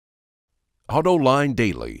Autoline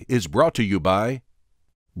Daily is brought to you by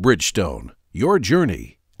Bridgestone, your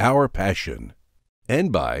journey, our passion,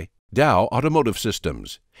 and by Dow Automotive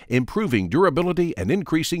Systems, improving durability and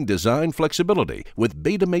increasing design flexibility with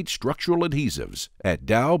Betamate structural adhesives at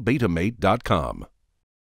dowbetamate.com.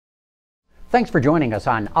 Thanks for joining us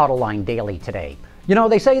on Autoline Daily today. You know,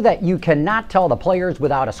 they say that you cannot tell the players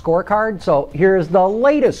without a scorecard, so here's the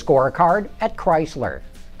latest scorecard at Chrysler.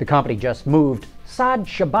 The company just moved Saad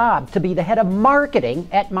Shabab to be the head of marketing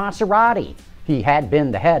at Maserati. He had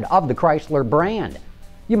been the head of the Chrysler brand.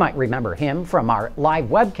 You might remember him from our live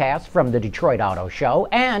webcast from the Detroit Auto Show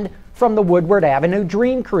and from the Woodward Avenue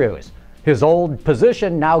Dream Cruise. His old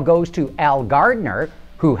position now goes to Al Gardner,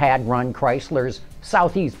 who had run Chrysler's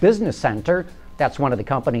Southeast Business Center. That's one of the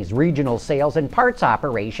company's regional sales and parts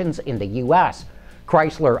operations in the U.S.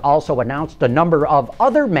 Chrysler also announced a number of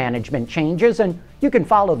other management changes, and you can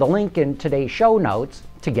follow the link in today's show notes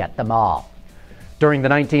to get them all. During the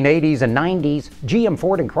 1980s and 90s, GM,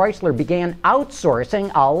 Ford, and Chrysler began outsourcing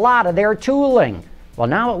a lot of their tooling. Well,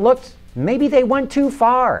 now it looks maybe they went too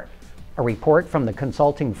far. A report from the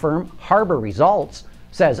consulting firm Harbor Results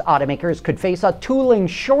says automakers could face a tooling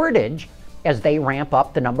shortage as they ramp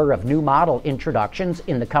up the number of new model introductions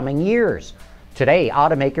in the coming years. Today,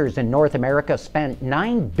 automakers in North America spent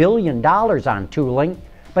 $9 billion on tooling,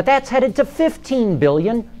 but that's headed to $15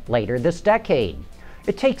 billion later this decade.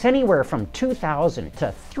 It takes anywhere from 2,000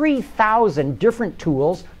 to 3,000 different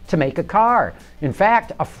tools to make a car. In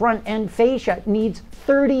fact, a front-end fascia needs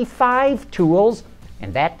 35 tools,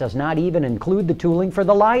 and that does not even include the tooling for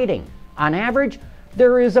the lighting. On average,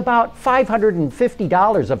 there is about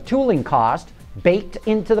 $550 of tooling cost baked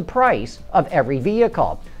into the price of every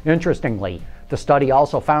vehicle. Interestingly, the study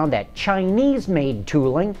also found that Chinese-made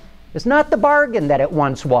tooling is not the bargain that it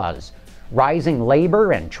once was. Rising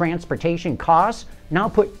labor and transportation costs now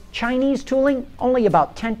put Chinese tooling only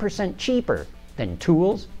about 10% cheaper than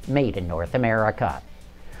tools made in North America.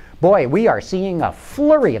 Boy, we are seeing a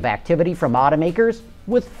flurry of activity from automakers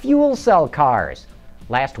with fuel cell cars.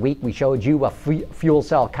 Last week we showed you a fuel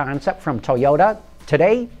cell concept from Toyota.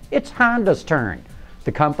 Today, it's Honda's turn.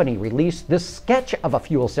 The company released this sketch of a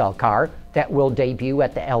fuel cell car that will debut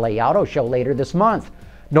at the LA Auto Show later this month.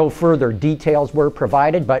 No further details were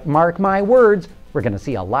provided, but mark my words, we're going to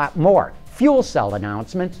see a lot more fuel cell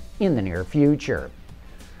announcements in the near future.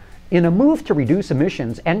 In a move to reduce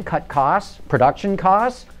emissions and cut costs, production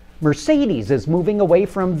costs, Mercedes is moving away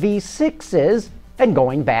from V6s and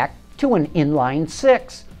going back to an inline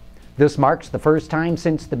six. This marks the first time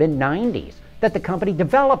since the mid-90s that the company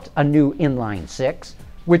developed a new inline six,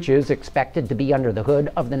 which is expected to be under the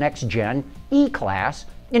hood of the next-gen E-Class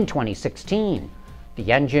in 2016.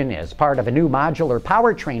 The engine is part of a new modular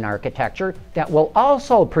powertrain architecture that will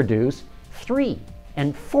also produce 3-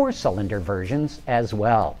 and 4-cylinder versions as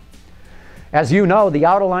well. As you know, the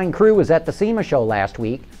Autoline crew was at the SEMA show last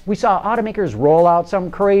week. We saw automakers roll out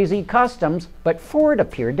some crazy customs, but Ford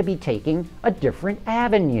appeared to be taking a different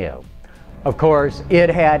avenue. Of course, it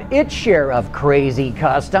had its share of crazy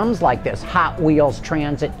customs, like this Hot Wheels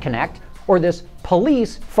Transit Connect or this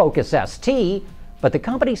Police Focus ST, but the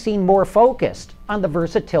company seemed more focused on the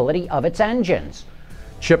versatility of its engines.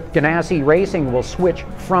 Chip Ganassi Racing will switch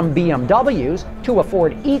from BMWs to a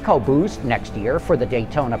Ford Ecoboost next year for the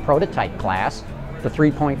Daytona prototype class. The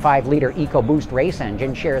 3.5-liter Ecoboost race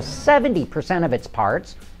engine shares 70% of its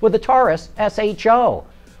parts with the Taurus SHO.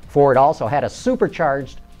 Ford also had a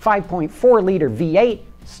supercharged 5.4-liter V8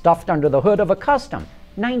 stuffed under the hood of a custom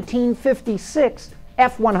 1956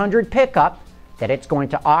 F100 pickup that it's going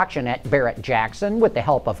to auction at Barrett-Jackson with the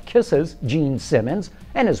help of Kiss's Gene Simmons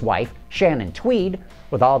and his wife Shannon Tweed,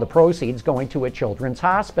 with all the proceeds going to a children's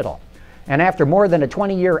hospital. And after more than a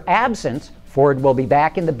 20-year absence, Ford will be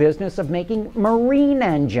back in the business of making marine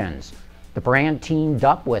engines. The brand teamed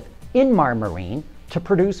up with Inmar Marine to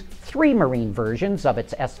produce 3 marine versions of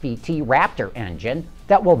its SVT Raptor engine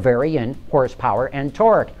that will vary in horsepower and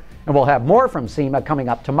torque. And we'll have more from SEMA coming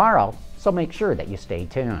up tomorrow, so make sure that you stay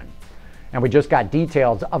tuned. And we just got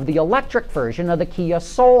details of the electric version of the Kia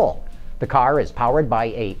Soul. The car is powered by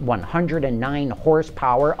a 109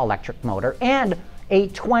 horsepower electric motor and a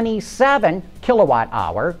 27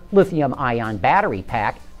 kilowatt-hour lithium-ion battery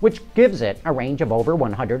pack, which gives it a range of over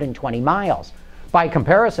 120 miles. By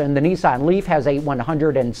comparison, the Nissan Leaf has a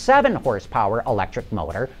 107 horsepower electric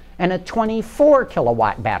motor and a 24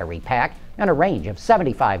 kilowatt battery pack and a range of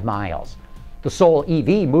 75 miles. The Soul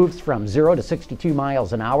EV moves from 0 to 62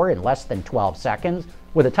 miles an hour in less than 12 seconds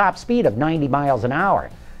with a top speed of 90 miles an hour.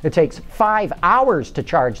 It takes 5 hours to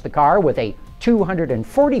charge the car with a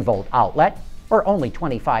 240 volt outlet, or only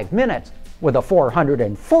 25 minutes with a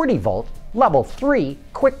 440 volt Level 3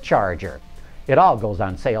 quick charger. It all goes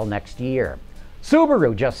on sale next year.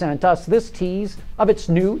 Subaru just sent us this tease of its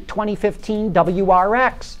new 2015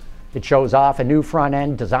 WRX. It shows off a new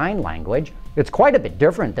front-end design language. It's quite a bit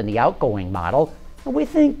different than the outgoing model, and we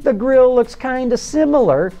think the grille looks kind of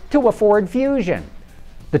similar to a Ford Fusion.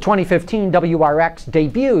 The 2015 WRX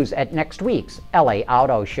debuts at next week's LA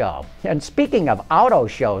Auto Show. And speaking of auto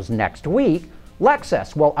shows next week,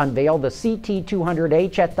 Lexus will unveil the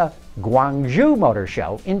CT200H at the Guangzhou Motor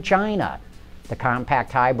Show in China. The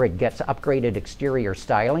compact hybrid gets upgraded exterior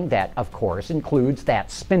styling that, of course, includes that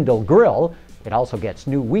spindle grille. It also gets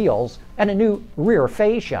new wheels and a new rear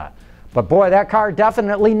fascia. But boy, that car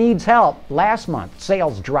definitely needs help. Last month,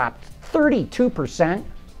 sales dropped 32%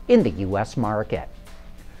 in the US market.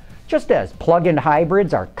 Just as plug-in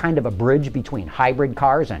hybrids are kind of a bridge between hybrid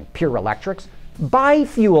cars and pure electrics,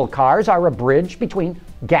 bifuel cars are a bridge between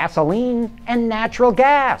gasoline and natural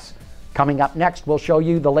gas. Coming up next, we'll show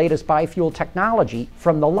you the latest bifuel technology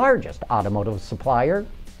from the largest automotive supplier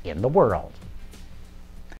in the world.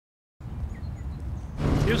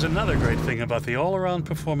 Here's another great thing about the all-around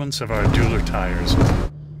performance of our Dueler tires.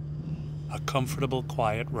 A comfortable,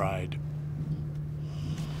 quiet ride.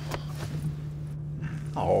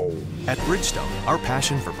 At Bridgestone, our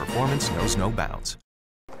passion for performance knows no bounds.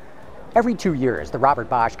 Every 2 years, the Robert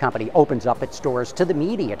Bosch company opens up its doors to the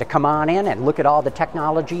media to come on in and look at all the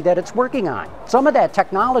technology that it's working on. Some of that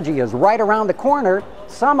technology is right around the corner,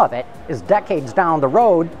 some of it is decades down the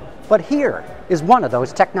road, but here is one of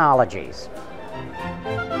those technologies.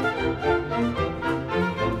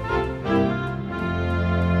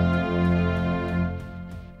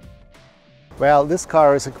 Well, this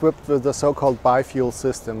car is equipped with the so-called bifuel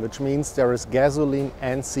system, which means there is gasoline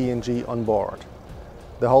and CNG on board.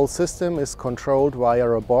 The whole system is controlled via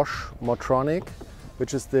a Bosch Motronic,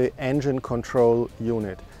 which is the engine control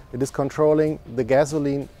unit. It is controlling the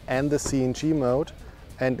gasoline and the CNG mode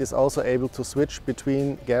and is also able to switch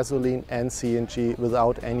between gasoline and CNG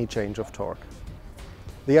without any change of torque.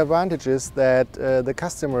 The advantage is that the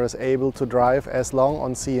customer is able to drive as long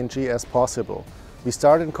on CNG as possible. We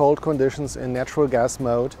start in cold conditions in natural gas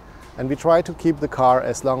mode, and we try to keep the car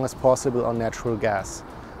as long as possible on natural gas.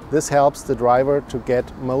 This helps the driver to get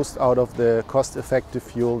most out of the cost-effective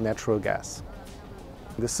fuel, natural gas.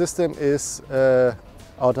 The system is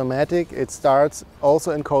automatic. It starts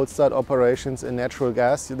also in cold start operations in natural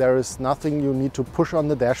gas. There is nothing you need to push on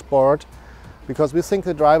the dashboard, because we think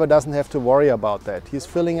the driver doesn't have to worry about that. He's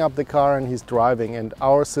filling up the car and he's driving, and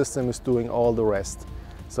our system is doing all the rest.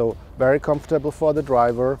 So very comfortable for the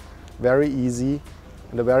driver, very easy,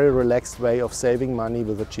 and a very relaxed way of saving money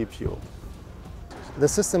with a cheap fuel. The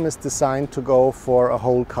system is designed to go for a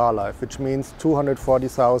whole car life, which means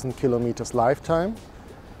 240,000 kilometers lifetime.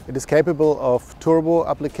 It is capable of turbo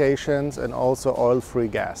applications and also oil-free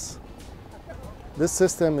gas. This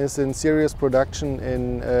system is in serious production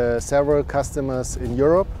in several customers in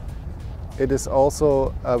Europe. It is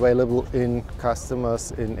also available in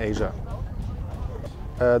customers in Asia.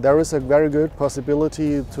 There is a very good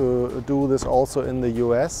possibility to do this also in the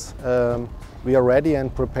US. We are ready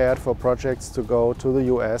and prepared for projects to go to the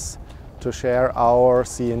US to share our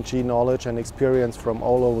CNG knowledge and experience from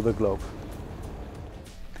all over the globe.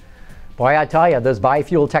 Boy, I tell you, this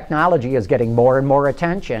bifuel technology is getting more and more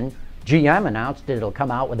attention. GM announced it'll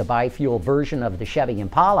come out with a bifuel version of the Chevy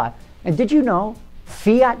Impala. And did you know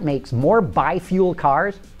Fiat makes more bifuel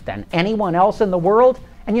cars than anyone else in the world?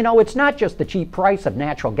 And you know, it's not just the cheap price of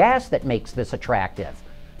natural gas that makes this attractive.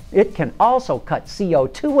 It can also cut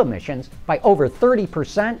CO2 emissions by over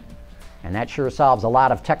 30%, and that sure solves a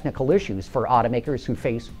lot of technical issues for automakers who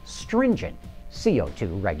face stringent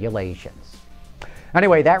CO2 regulations.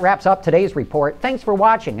 Anyway, that wraps up today's report. Thanks for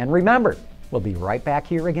watching, and remember, we'll be right back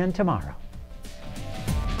here again tomorrow.